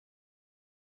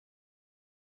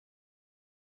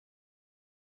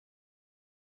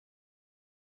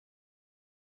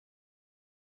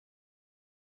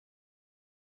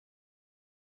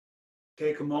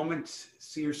Take a moment,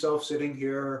 see yourself sitting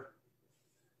here.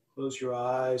 Close your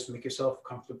eyes, make yourself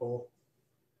comfortable.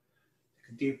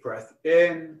 Take a deep breath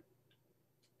in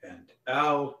and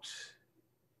out,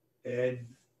 in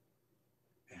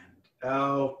and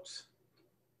out.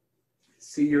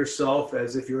 See yourself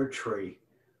as if you're a tree.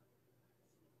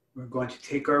 We're going to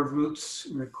take our roots,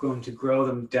 we're going to grow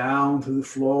them down through the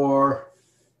floor,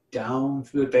 down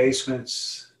through the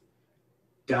basements,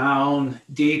 down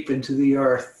deep into the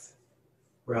earth,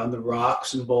 around the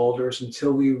rocks and boulders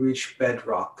until we reach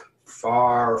bedrock,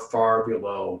 far, far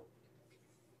below.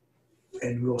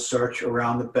 And we'll search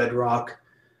around the bedrock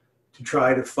to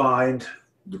try to find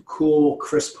the cool,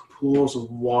 crisp pools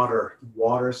of water, the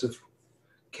waters of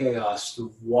chaos, the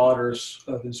waters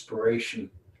of inspiration,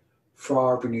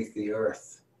 far beneath the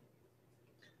earth.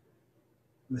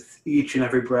 With each and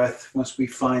every breath, once we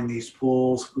find these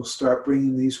pools, we'll start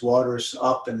bringing these waters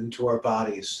up and into our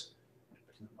bodies,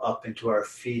 up into our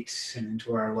feet and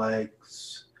into our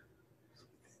legs.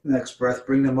 Next breath,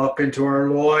 bring them up into our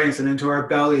loins and into our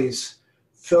bellies,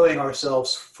 filling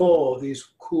ourselves full of these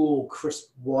cool, crisp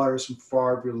waters from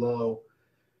far below.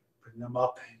 Bring them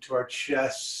up into our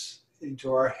chests,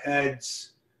 into our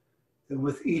heads. And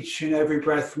with each and every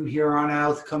breath from here on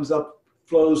out, comes up,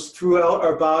 flows throughout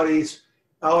our bodies,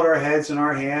 out our heads and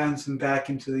our hands, and back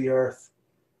into the earth.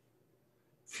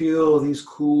 Feel these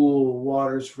cool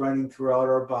waters running throughout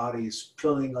our bodies,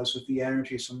 filling us with the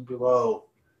energies from below,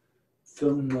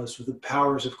 filling us with the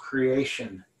powers of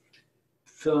creation,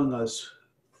 filling us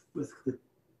with the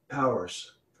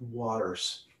powers, the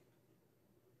waters.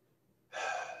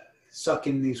 Suck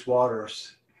in these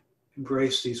waters,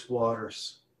 embrace these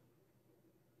waters.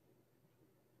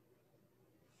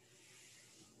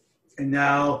 And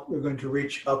now we're going to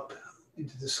reach up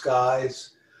into the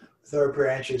skies with our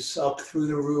branches, up through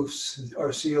the roofs,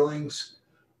 our ceilings,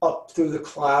 up through the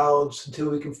clouds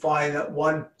until we can find that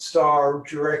one star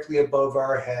directly above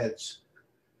our heads.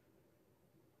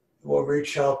 We'll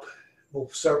reach up, we'll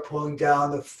start pulling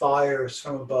down the fires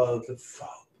from above,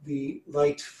 the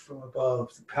light from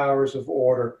above, the powers of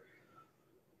order.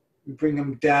 We bring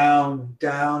them down,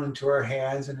 down into our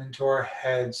hands and into our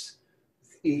heads.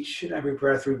 With each and every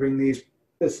breath, we bring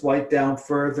this light down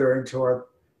further into our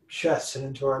chests and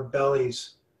into our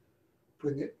bellies.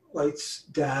 Bring it lights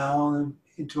down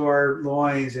into our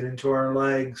loins and into our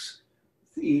legs.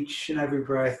 With each and every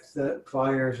breath, the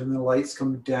fires and the lights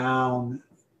come down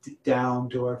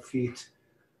to our feet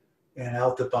and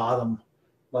out the bottom,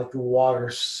 like the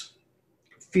waters.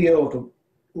 Feel the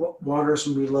waters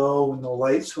from below and the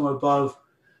lights from above,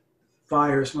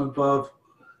 fires from above,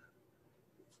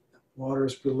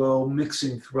 waters below,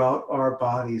 mixing throughout our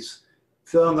bodies,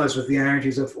 filling us with the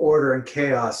energies of order and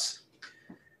chaos,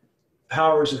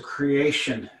 powers of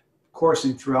creation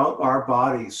coursing throughout our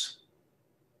bodies.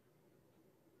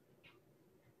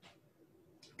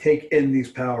 Take in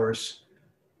these powers.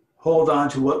 Hold on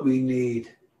to what we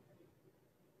need.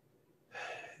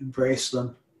 Embrace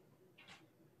them.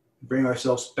 Bring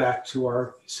ourselves back to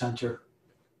our center.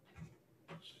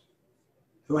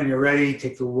 When you're ready,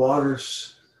 take the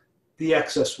waters, the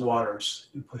excess waters,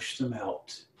 and push them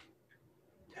out.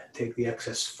 Take the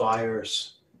excess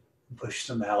fires and push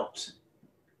them out.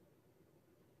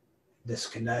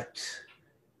 Disconnect.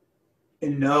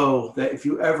 And know that if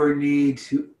you ever need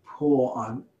to pull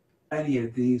on any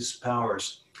of these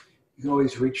powers, you can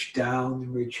always reach down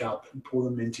and reach up and pull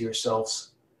them into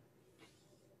yourselves.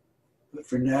 But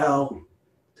for now,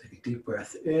 take a deep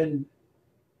breath in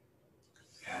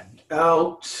and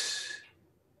out,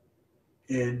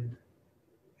 in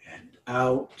and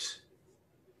out.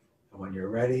 And when you're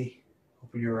ready,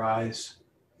 open your eyes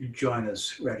and join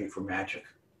us ready for magic.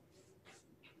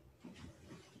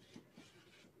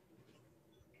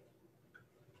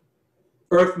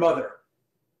 Earth Mother,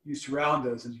 you surround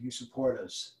us and you support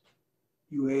us.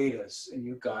 You aid us and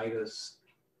you guide us.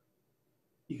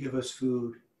 You give us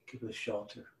food, give us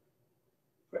shelter.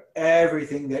 For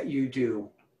everything that you do,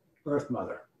 Earth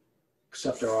Mother,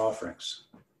 accept our offerings.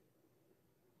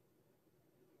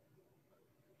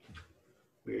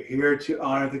 We're here to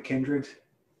honor the kindred,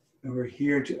 and we're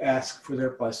here to ask for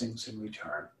their blessings in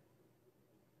return.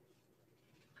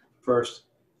 First,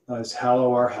 let us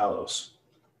hallow our hallows.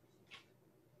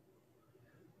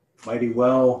 Mighty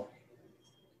well,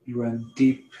 you run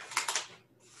deep,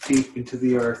 deep into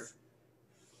the earth,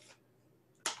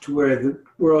 to where the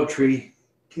world tree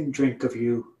can drink of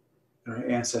you and our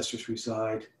ancestors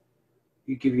reside.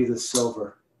 We give you the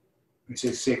silver. We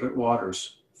say sacred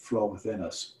waters flow within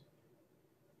us.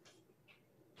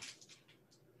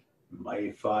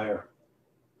 Mighty fire.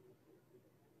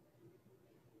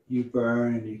 You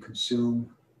burn and you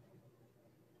consume.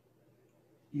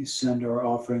 You send our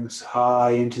offerings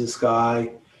high into the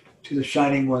sky to the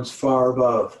shining ones far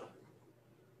above.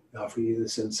 We offer you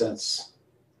this incense.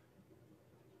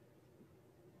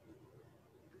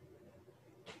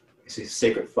 You see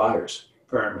sacred fires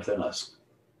burn within us.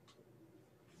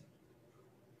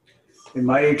 A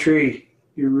mighty tree,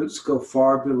 your roots go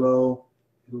far below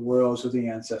the worlds of the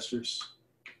ancestors.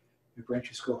 Your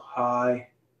branches go high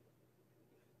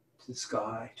to the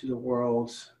sky, to the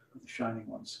worlds of the shining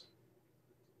ones.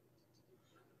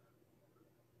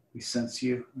 We sense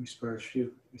you, we spurge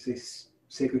you. We say,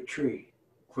 sacred tree,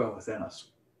 grow within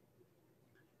us.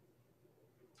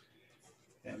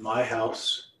 In my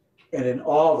house, and in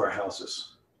all of our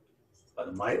houses, by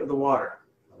the might of the water,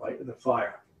 the light of the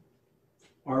fire,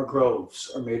 our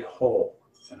groves are made whole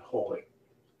and holy.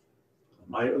 The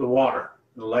might of the water,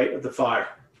 the light of the fire,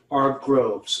 our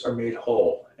groves are made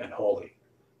whole and holy.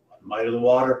 The might of the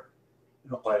water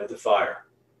and the light of the fire,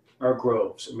 our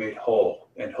groves are made whole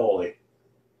and holy.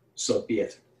 So be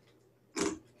it.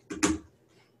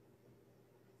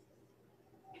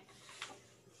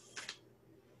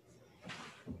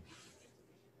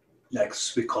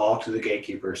 Next, we call to the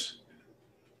gatekeepers.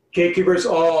 Gatekeepers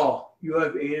all, you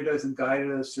have aided us and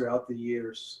guided us throughout the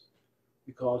years.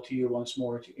 We call to you once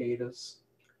more to aid us.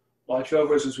 Watch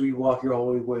over us as we walk your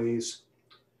holy ways.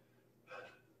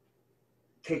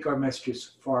 Take our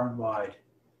messages far and wide.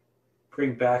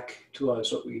 Bring back to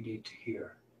us what we need to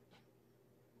hear.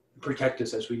 Protect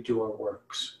us as we do our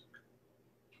works.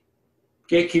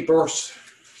 Gatekeepers,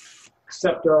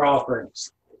 accept our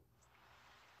offerings.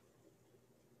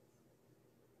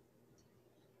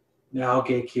 Now,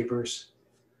 gatekeepers,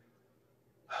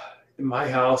 in my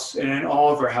house and in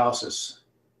all of our houses,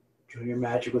 join your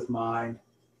magic with mine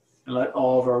and let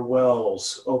all of our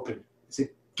wells open. It's a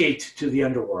gate to the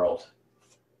underworld.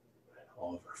 Let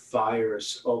all of our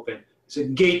fires open. It's a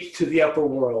gate to the upper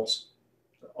worlds.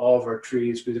 Let all of our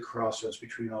trees be the crossroads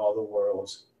between all the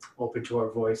worlds, open to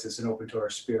our voices and open to our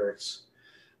spirits.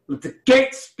 Let the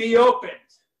gates be opened.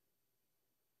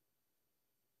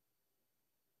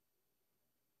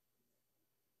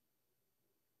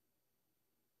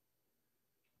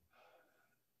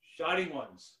 Shining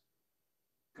ones,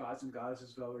 gods and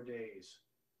goddesses of our days,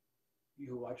 you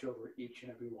who watch over each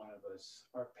and every one of us,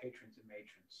 our patrons and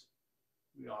matrons,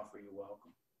 we offer you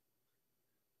welcome.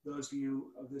 Those of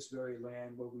you of this very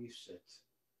land where we sit,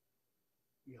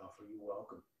 we offer you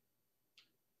welcome.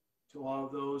 To all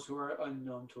of those who are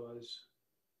unknown to us,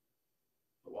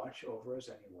 but watch over us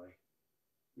anyway,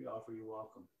 we offer you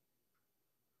welcome.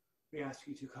 We ask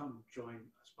you to come join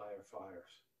us by our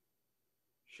fires.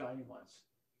 Shining ones,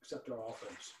 accept our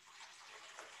offerings.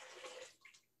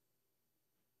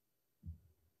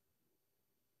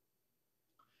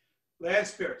 Land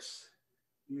spirits,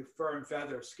 you fur and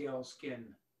feather, scale and skin,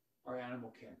 our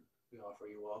animal kin, we offer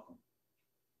you welcome.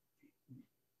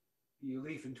 You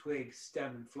leaf and twig,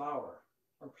 stem and flower,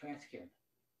 our plant kin,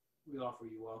 we offer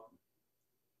you welcome.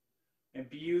 And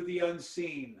be you the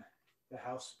unseen, the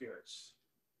house spirits,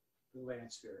 the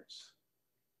land spirits,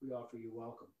 we offer you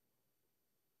welcome.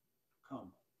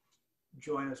 Come,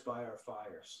 join us by our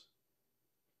fires.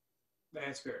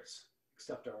 Land spirits,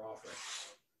 accept our offerings.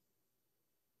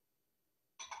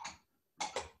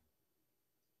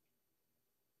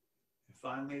 And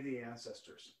finally, the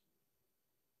ancestors.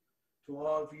 To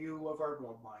all of you of our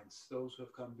bloodlines, those who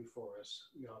have come before us,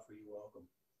 we offer you welcome.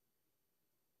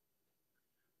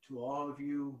 To all of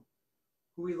you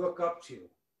who we look up to,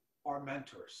 our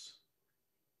mentors,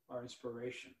 our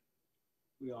inspiration,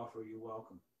 we offer you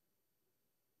welcome.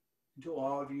 And to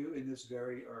all of you in this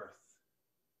very earth,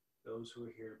 those who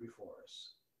are here before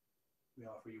us, we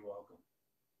offer you welcome.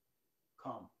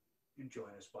 Come and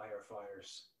join us by our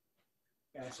fires.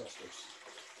 Ancestors,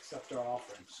 accept our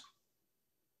offerings.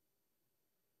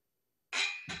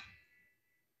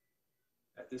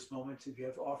 At this moment, if you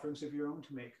have offerings of your own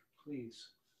to make, please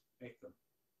make them.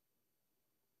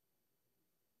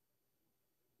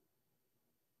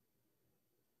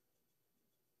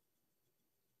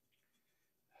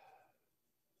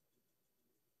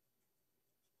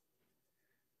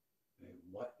 May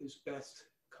what is best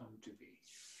come to be.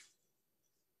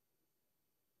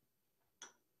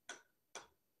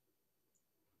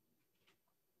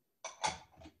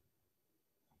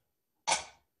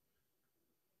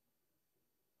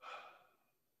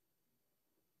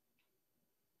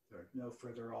 There are no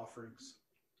further offerings.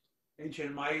 Ancient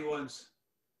and mighty ones,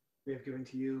 we have given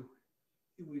to you.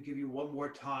 We give you one more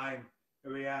time,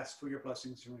 and we ask for your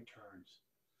blessings and returns.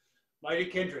 Mighty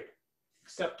kindred,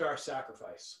 accept our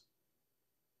sacrifice.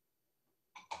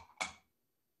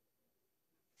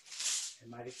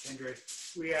 And mighty kindred,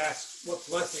 we ask what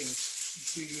blessings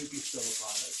do you bestow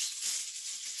upon us?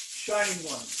 Shining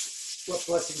ones, what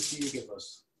blessings do you give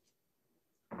us?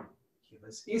 Give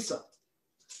us Isa.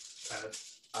 Kind of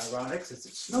ironic since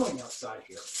it's snowing outside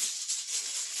here.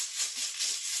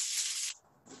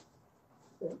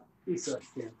 Isa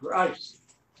stands for ice.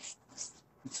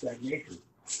 It's stagnation.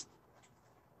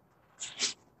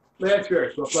 Land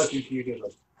spirits, what blessings do you give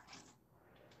us?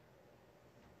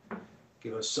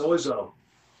 Give us Sozo,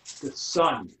 the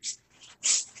sun,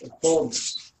 the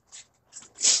fullness.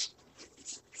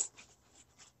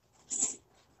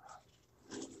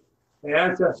 The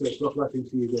ancestors, what blessings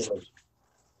do you give us?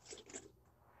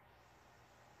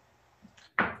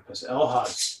 Give us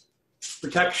Elhaz,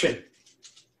 protection,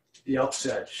 the Elk's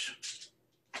Edge.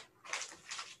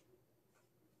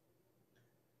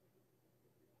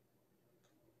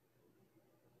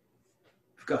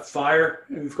 We've got fire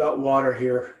and we've got water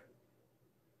here.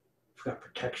 We've got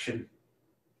protection.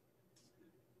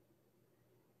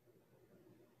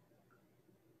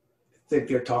 I think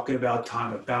they're talking about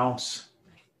time of balance,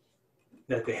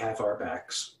 that they have our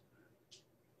backs.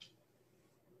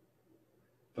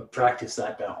 But practice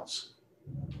that balance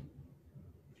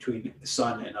between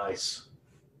sun and ice,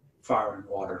 fire and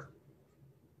water.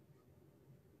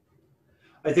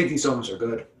 I think these omens are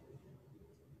good.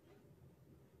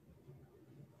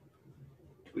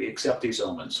 We accept these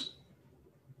omens.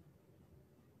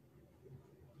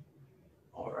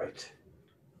 All right.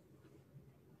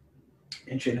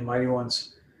 Ancient and mighty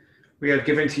ones, we have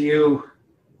given to you,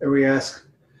 and we ask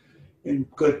in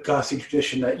good Kasi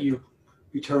tradition that you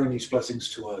return these blessings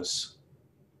to us.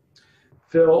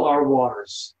 Fill our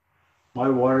waters, my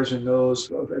waters and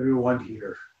those of everyone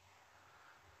here.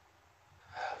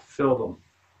 Fill them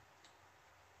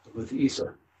with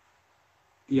Isa,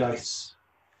 the ice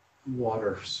and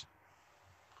waters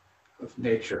of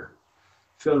nature.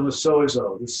 Fill them with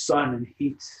Sozo, the sun and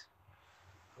heat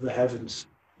of the heavens.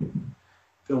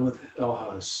 Fill them with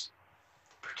Elhaz,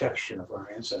 the protection of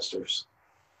our ancestors.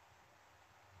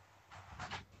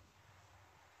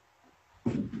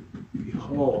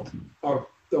 Behold,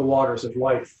 the waters of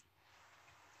life.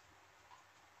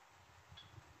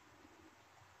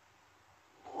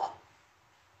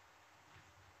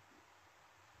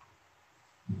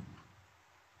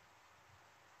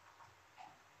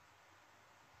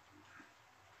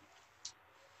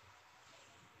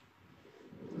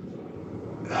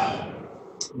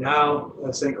 Now,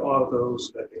 let's thank all of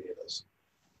those that aided us.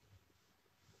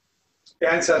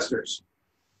 Ancestors,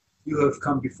 you have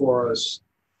come before us,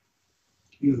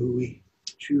 you who we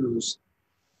choose,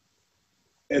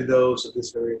 and those of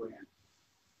this very land,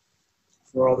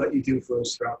 for all that you do for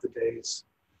us throughout the days,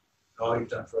 and all you've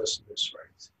done for us in this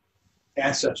right.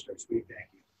 Ancestors, we thank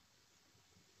you.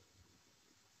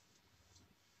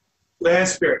 Land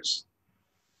spirits,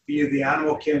 be you the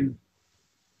animal kin,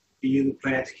 be you the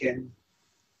plant kin,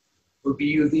 or be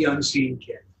you the unseen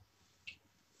kin,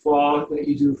 for all that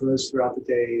you do for us throughout the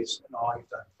days and all you've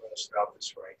done for us throughout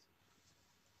this right.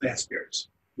 Land spirits,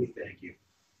 we thank you.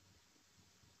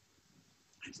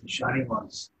 And shining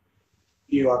ones,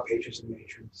 be you our patrons and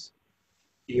matrons,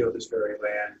 be you of this very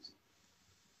land,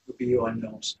 or be you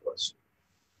unknowns to us,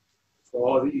 for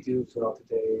all that you do throughout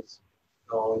the days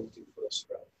and all you do for us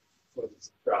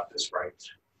throughout this right.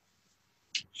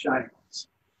 Shining ones,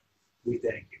 we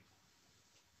thank you.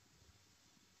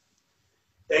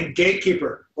 And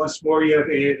gatekeeper, once more you have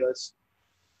aided us.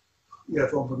 You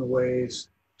have opened the ways,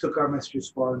 took our messages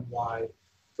far and wide,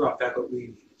 brought back what we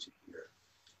needed to hear.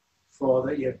 For all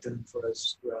that you have done for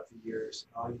us throughout the years,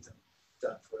 and all you've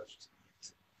done for us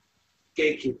tonight.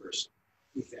 Gatekeepers,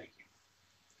 we thank you.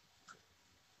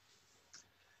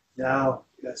 Now,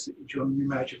 yes, you join your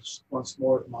magic once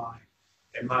more with mine,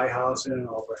 in my house and in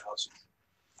all of our houses.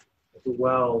 That the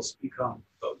wells become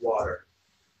but water.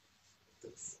 The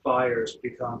fires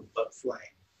become but flame,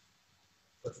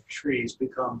 but the trees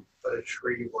become but a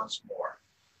tree once more.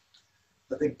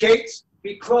 Let the gates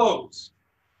be closed.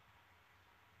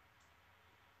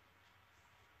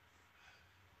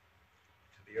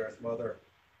 To the Earth Mother,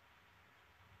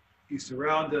 you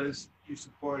surround us, you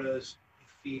support us, you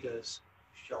feed us,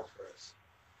 you shelter us.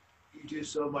 You do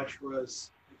so much for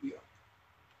us that we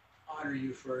honor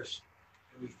you first,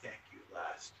 and we thank you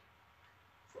last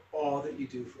for all that you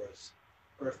do for us.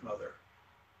 Earth Mother,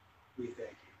 we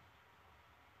thank you.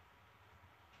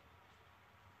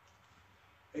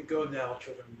 And go now,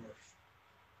 children of Earth,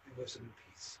 in wisdom and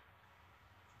peace.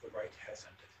 The rite has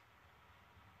ended.